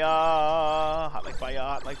 Fire! Hot like fire,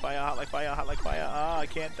 hot like fire, hot like fire, hot like fire. Ah, I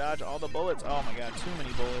can't dodge all the bullets. Oh my god, too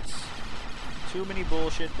many bullets. Too many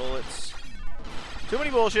bullshit bullets. Too many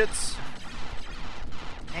bullshits.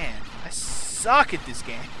 Man, I suck at this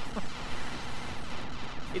game.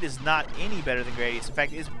 It is not any better than Gradius. In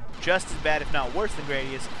fact, it is just as bad, if not worse than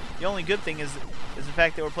Gradius. The only good thing is the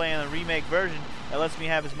fact that we're playing a remake version that lets me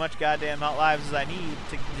have as much goddamn lives as I need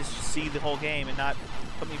to just see the whole game and not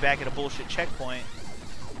put me back at a bullshit checkpoint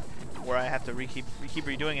where I have to keep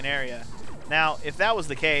redoing an area. Now, if that was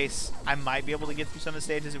the case, I might be able to get through some of the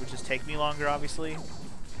stages. It would just take me longer, obviously.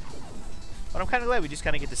 But I'm kind of glad we just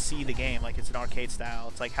kind of get to see the game like it's an arcade style.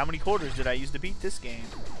 It's like, how many quarters did I use to beat this game?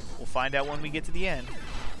 We'll find out when we get to the end,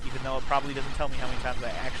 even though it probably doesn't tell me how many times I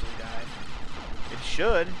actually died. It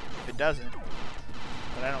should, if it doesn't,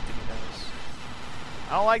 but I don't think it does.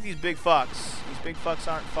 I don't like these big fucks. These big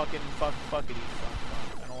fucks aren't fucking fuckity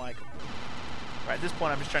fuck. I don't like them. Right at this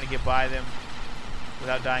point, I'm just trying to get by them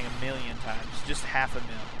without dying a million times. Just half a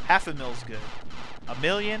mil. Half a mil's good. A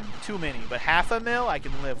million, too many, but half a mil I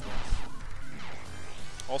can live with.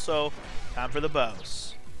 Also, time for the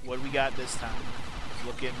bows. What do we got this time? It's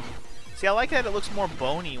looking... See, I like that it looks more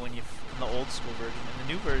bony when you... in the old school version. In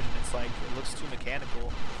the new version, it's like, it looks too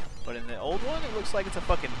mechanical. But in the old one, it looks like it's a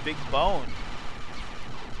fucking big bone.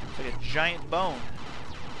 It's like a giant bone.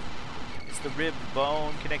 It's the rib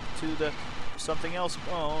bone connected to the something else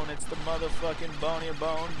bone. It's the motherfucking bony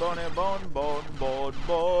bone.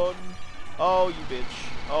 Oh, you bitch.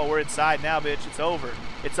 Oh, we're inside now, bitch. It's over.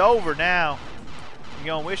 It's over now.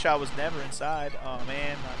 You're gonna wish I was never inside. Oh,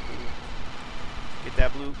 man. Not cool. Get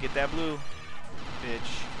that blue. Get that blue.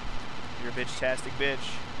 Bitch. You're a bitch-tastic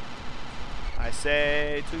bitch. I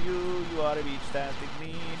say to you, you are a bitch-tastic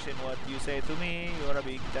bitch. And what you say to me, you are a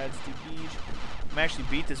bitch-tastic bitch. I'm actually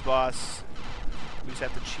beat this boss. We just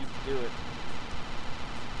have to cheat to do it.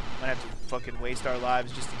 Might have to fucking waste our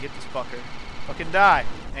lives just to get this fucker. Fucking die.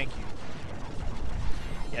 Thank you.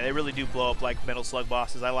 Yeah, they really do blow up like Metal Slug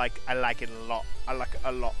bosses. I like it a lot. I like it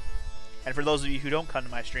a lot. And for those of you who don't come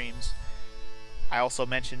to my streams, I also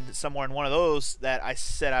mentioned somewhere in one of those that I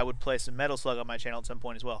said I would play some Metal Slug on my channel at some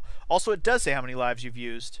point as well. Also, it does say how many lives you've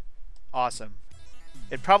used. Awesome.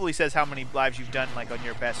 It probably says how many lives you've done, like on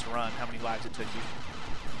your best run, how many lives it took you.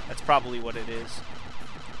 That's probably what it is.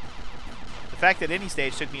 The fact that any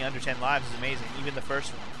stage took me under 10 lives is amazing, even the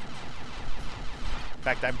first one. In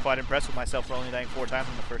fact, I'm quite impressed with myself for only dying 4 times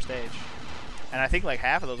on the first stage. And I think like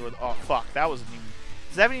half of those were... Oh, fuck. That wasn't even...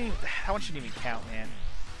 Does that even... That one shouldn't even count, man.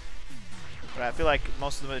 But I feel like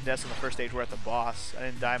most of the deaths on the first stage were at the boss. I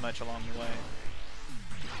didn't die much along the way.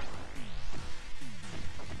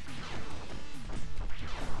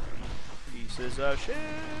 Pieces of shit,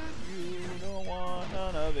 you don't want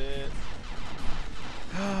none of it.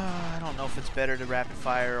 I don't know if it's better to rapid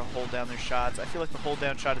fire or hold down their shots. I feel like the hold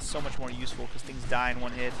down shot is so much more useful because things die in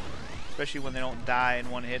one hit. Especially when they don't die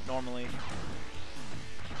in one hit normally.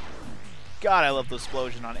 God, I love the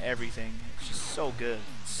explosion on everything. It's just so good.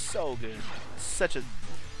 So good. Such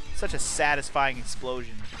a satisfying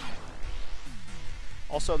explosion.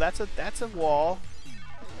 Also, that's a wall.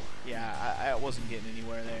 Yeah, I wasn't getting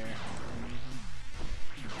anywhere there.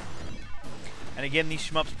 And again, these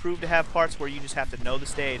shmups prove to have parts where you just have to know the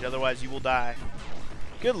stage, otherwise you will die.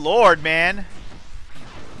 Good lord, man.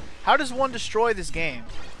 How does one destroy this game?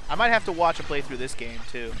 I might have to watch a playthrough this game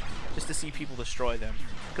too, just to see people destroy them.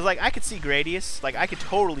 Because like I could see Gradius, like I could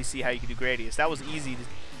totally see how you could do Gradius. That was easy to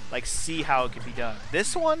like see how it could be done.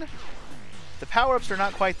 This one, the power-ups are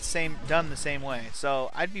not quite the same, done the same way. So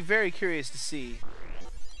I'd be very curious to see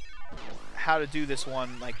how to do this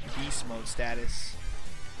one like beast mode status.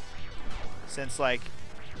 Since like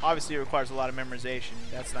obviously it requires a lot of memorization.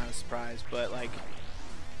 That's not a surprise, but like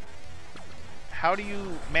how do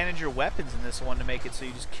you manage your weapons in this one to make it so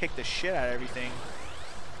you just kick the shit out of everything?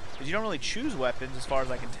 Because you don't really choose weapons as far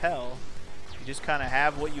as I can tell. You just kind of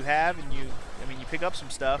have what you have, and you pick up some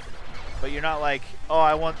stuff, but you're not like, oh,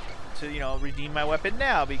 I want to, you know, redeem my weapon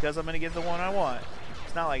now because I'm going to get the one I want.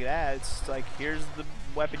 It's not like that. It's like, here's the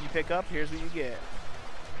weapon you pick up, here's what you get.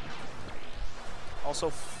 Also,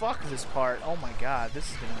 fuck this part. Oh my god,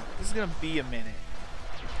 this is gonna be a minute.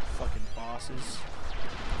 Fucking bosses.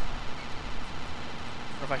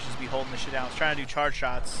 Or if I should just be holding this shit down. I was trying to do charge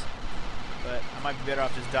shots, but I might be better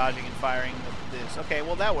off just dodging and firing with this. Okay,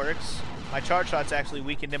 well that works. My charge shots actually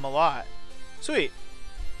weakened him a lot. Sweet.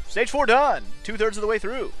 Stage 4 done. 2/3 of the way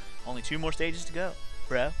through. Only 2 more stages to go,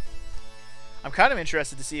 bro. I'm kind of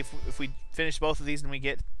interested to see if we finish both of these and we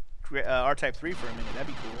get R-Type 3 for a minute. That'd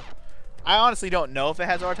be cool. I honestly don't know if it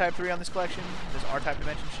has R-Type 3 on this collection. This R-Type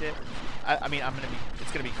dimension shit. I mean,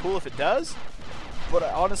 it's gonna be cool if it does, but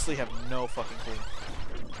I honestly have no fucking clue.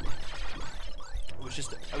 It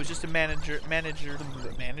was just a manager. It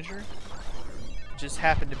just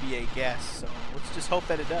happened to be a guess. So let's just hope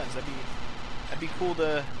that it does. That'd be cool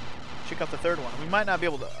to check out the third one. We might not be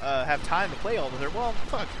able to have time to play all the third. Well,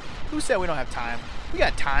 fuck. Who said we don't have time? We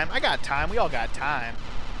got time. I got time. We all got time.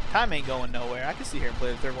 Time ain't going nowhere. I can sit here and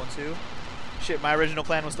play the third one too. Shit, my original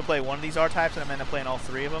plan was to play one of these R-Types and I'm end up playing all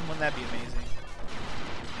 3 of them. Wouldn't that be amazing?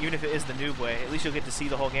 Even if it is the noob way, at least you'll get to see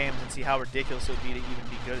the whole games and see how ridiculous it would be to even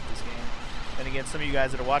be good at this game. And again, some of you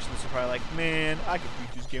guys that are watching this are probably like, man, I can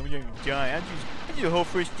beat this game. I don't even die. I do the whole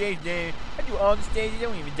first stage there. I do all the stages. I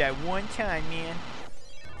don't even die one time, man.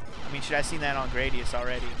 I mean, shit, I seen that on Gradius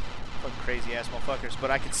already. Fucking crazy ass motherfuckers.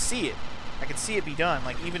 But I could see it. I could see it be done.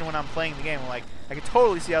 Like, even when I'm playing the game, I'm like, I could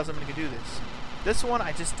totally see how somebody could do this. This one,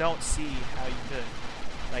 I just don't see how you could.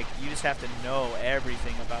 Like, you just have to know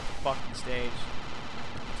everything about the fucking stage.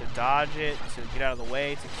 To dodge it, to get out of the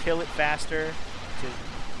way, to kill it faster, to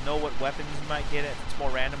know what weapons you might get. If it's more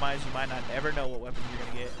randomized, you might not ever know what weapons you're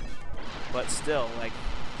going to get. But still, like,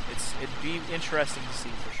 it'd be interesting to see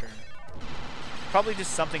for sure. Probably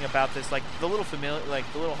just something about this, like the little the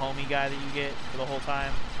little homie guy that you get for the whole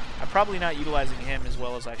time. I'm probably not utilizing him as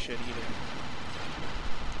well as I should either.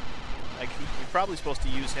 Like, you're probably supposed to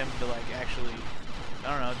use him to, like, actually,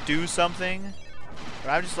 I don't know, do something.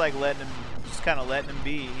 But I'm just, like, kind of letting him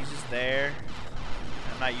be. He's just there.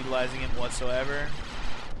 I'm not utilizing him whatsoever.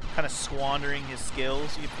 Kind of squandering his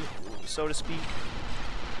skills, so to speak.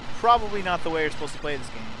 Probably not the way you're supposed to play this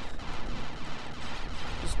game.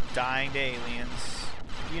 Just dying to aliens.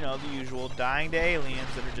 You know, the usual. Dying to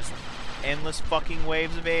aliens that are just endless fucking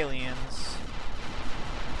waves of aliens.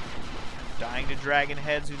 Dying to dragon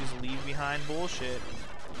heads who just leave behind bullshit.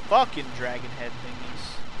 Fucking dragon head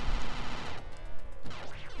thingies.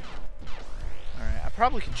 Alright, I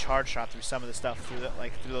probably can charge shot through some of the stuff through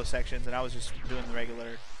those sections, and I was just doing the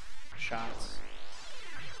regular shots.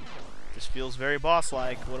 This feels very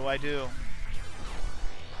boss-like. What do I do?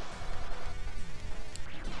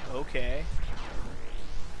 Okay.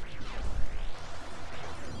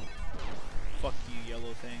 Fuck you,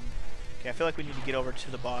 yellow thing. Okay, I feel like we need to get over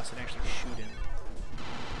to the boss and actually shoot him.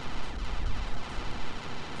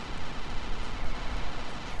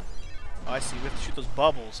 Oh, I see. We have to shoot those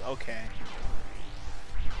bubbles. Okay.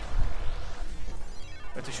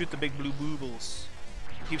 We have to shoot the big blue boobles.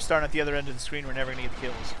 Keep starting at the other end of the screen. We're never going to get the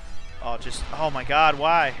kills. Oh, just... Oh, my God.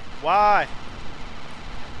 Why? Why?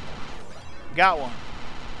 Got one.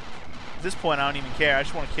 At this point, I don't even care. I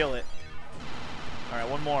just want to kill it. Alright,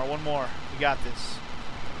 one more. One more. We got this.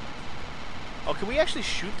 Oh, can we actually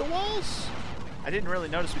shoot the walls? I didn't really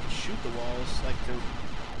notice we could shoot the walls, like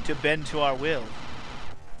to bend to our will.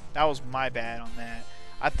 That was my bad on that.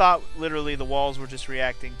 I thought literally the walls were just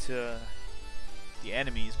reacting to the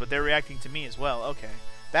enemies, but they're reacting to me as well. Okay.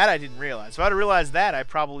 That I didn't realize. If I'd have realized that, I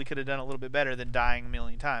probably could have done a little bit better than dying a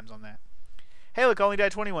million times on that. Hey, look, I only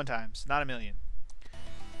died 21 times, not a million.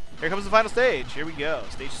 Here comes the final stage. Here we go.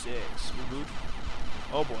 Stage 6. Reboot.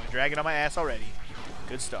 Oh boy, dragging on my ass already.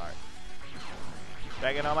 Good start.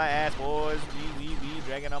 Dragging on my ass, boys. Wee.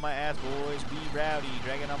 Dragging on my ass, boys. Be rowdy.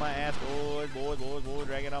 Dragging on my ass, boys. Boys.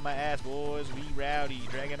 Dragging on my ass, boys. Be rowdy.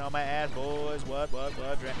 Dragging on my ass, boys. What?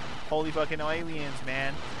 Holy fucking aliens,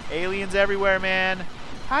 man. Aliens everywhere, man.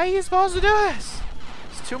 How are you supposed to do this?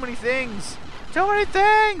 It's too many things. Too many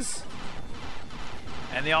things!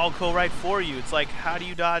 And they all go right for you. It's like, how do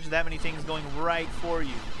you dodge that many things going right for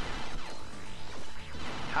you?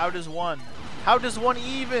 How does one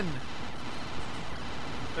even?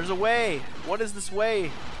 There's a way. What is this way?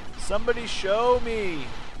 Somebody show me.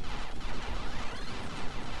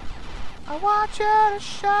 I want you to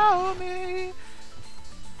show me.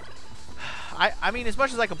 I mean, as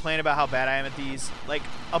much as I complain about how bad I am at these, like,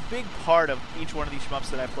 a big part of each one of these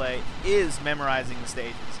shmups that I play is memorizing the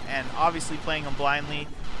stages. And obviously playing them blindly,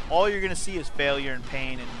 all you're going to see is failure and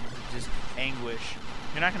pain and just anguish.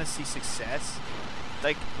 You're not going to see success.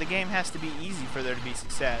 like, the game has to be easy for there to be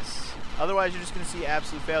success. Otherwise, you're just going to see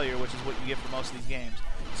absolute failure, which is what you get for most of these games.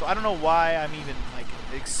 So I don't know why I'm even, like,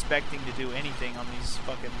 expecting to do anything on these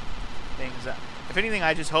fucking things. If anything,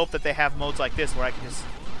 I just hope that they have modes like this where I can just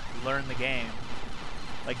learn the game.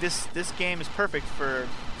 Like, this game is perfect for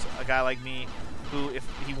a guy like me who, if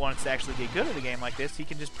he wants to actually get good at a game like this, he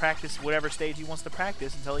can just practice whatever stage he wants to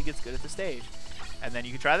practice until he gets good at the stage. And then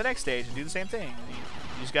you can try the next stage and do the same thing.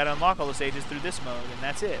 You just got to unlock all the stages through this mode, and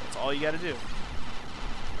that's it. That's all you got to do.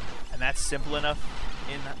 And that's simple enough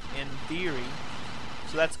in theory.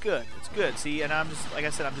 So that's good. It's good. See, and I'm just, like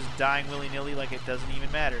I said, I'm just dying willy-nilly like it doesn't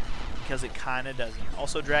even matter. Because it kind of doesn't.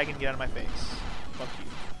 Also, Dragon, get out of my face. Fuck you.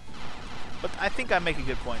 But I think I make a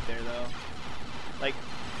good point there, though. Like,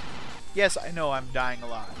 yes, I know I'm dying a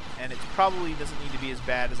lot. And it probably doesn't need to be as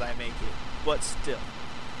bad as I make it. But still.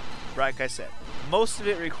 Like I said, most of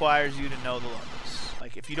it requires you to know the levels.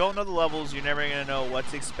 Like, if you don't know the levels, you're never going to know what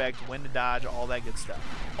to expect, when to dodge, all that good stuff.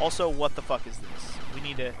 Also, what the fuck is this? We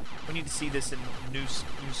need to see this in new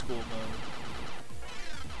school mode.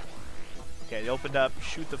 Okay, it opened up.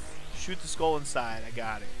 Shoot the skull inside. I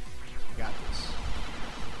got it. I got this.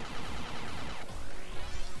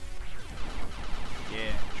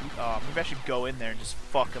 Yeah. Oh, maybe I should go in there and just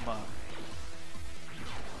fuck him up.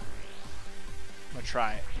 I'm gonna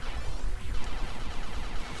try it.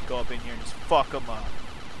 Go up in here and just fuck him up.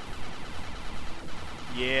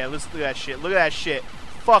 Yeah, let's look at that shit. Look at that shit.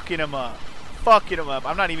 Fucking him up. Fucking him up.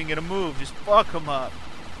 I'm not even gonna move. Just fuck him up.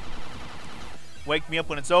 Wake me up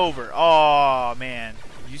when it's over. Oh, man.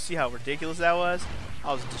 Did you see how ridiculous that was?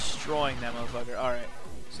 I was destroying that motherfucker. Alright.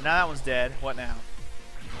 So now that one's dead. What now?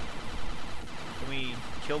 Can we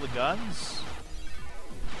kill the guns?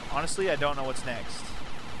 Honestly, I don't know what's next.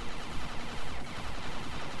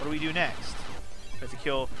 What do we do next? We have to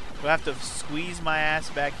kill... Do I have to squeeze my ass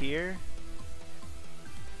back here?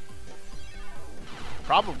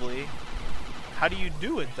 Probably. How do you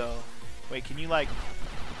do it, though? Wait, can you, like...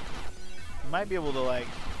 You might be able to, like...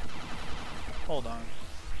 Hold on.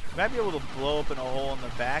 You might be able to blow open a hole in the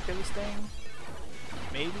back of this thing?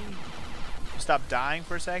 Maybe? Stop dying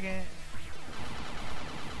for a second?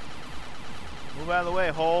 Move out of the way,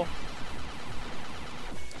 hole.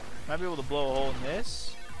 Might be able to blow a hole in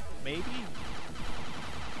this? Maybe?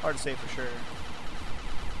 Hard to say for sure.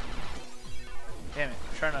 Damn it.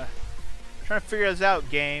 I'm trying to figure this out,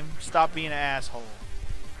 game. Stop being an asshole.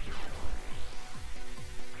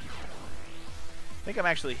 I think I'm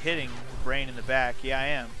actually hitting the brain in the back. Yeah, I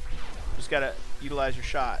am. Just gotta utilize your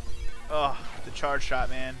shot. Ugh, the charge shot,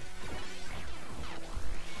 man.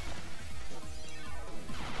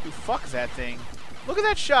 Dude, fuck that thing. Look at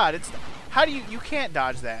that shot. It's... How do you can't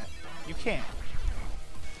dodge that. You can't.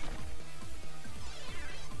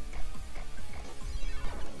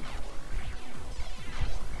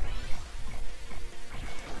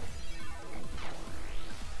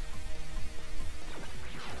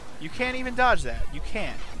 You can't even dodge that. You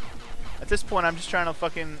can't. At this point, I'm just trying to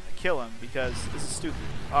fucking kill him because this is stupid.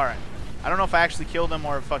 Alright. I don't know if I actually killed him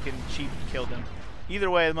or fucking cheap killed him.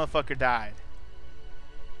 Either way, the motherfucker died.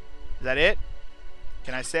 Is that it?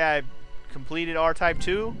 Can I say I completed R-Type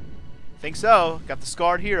 2? Think so. Got the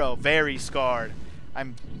scarred hero. Very scarred.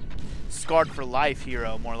 I'm scarred for life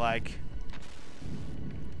hero, more like.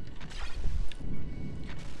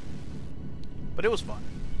 But it was fun.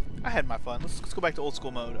 I had my fun. Let's go back to old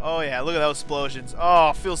school mode. Oh yeah, look at those explosions.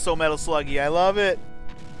 Oh, feels so Metal Sluggy. I love it.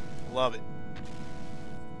 Love it.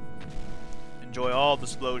 Enjoy all the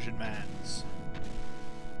explosion mans.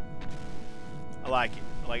 I like it.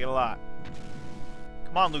 I like it a lot.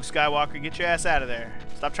 Come on, Luke Skywalker, get your ass out of there.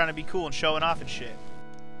 Stop trying to be cool and showing off and shit.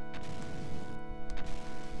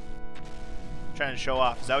 Trying to show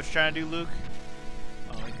off. Is that what you're trying to do, Luke?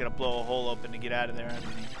 Oh, he's gonna blow a hole open to get out of there,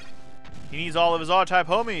 isn't he? He needs all of his R-Type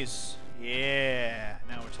homies. Yeah,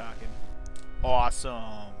 now we're talking.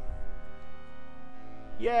 Awesome.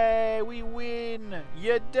 Yay, we win.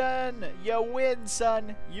 You done. You win,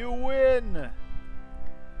 son. You win.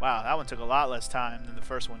 Wow, that one took a lot less time than the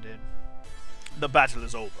first one did. The battle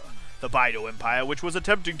is over. The Bido Empire, which was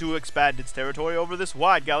attempting to expand its territory over this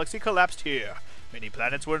wide galaxy, collapsed here. Many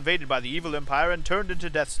planets were invaded by the evil Empire and turned into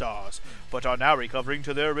Death Stars, but are now recovering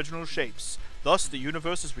to their original shapes. Thus, the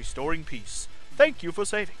universe is restoring peace. Thank you for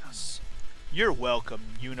saving us. You're welcome,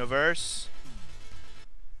 universe.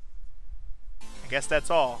 I guess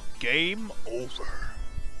that's all. Game over.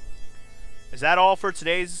 Is that all for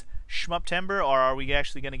today's Shmuptember, or are we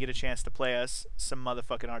actually going to get a chance to play us some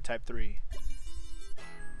motherfucking R-Type 3?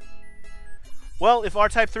 Well, if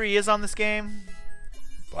R-Type 3 is on this game,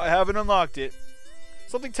 I haven't unlocked it.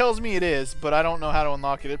 Something tells me it is, but I don't know how to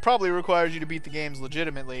unlock it. It probably requires you to beat the games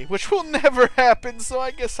legitimately, which will never happen, so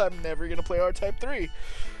I guess I'm never going to play R-Type 3.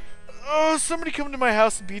 Oh, somebody come to my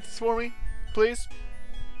house and beat this for me, please?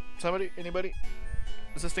 Somebody? Anybody?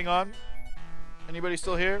 Is this thing on? Anybody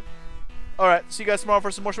still here? Alright, see you guys tomorrow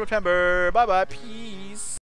for some more Shmuptember. Bye-bye. Peace.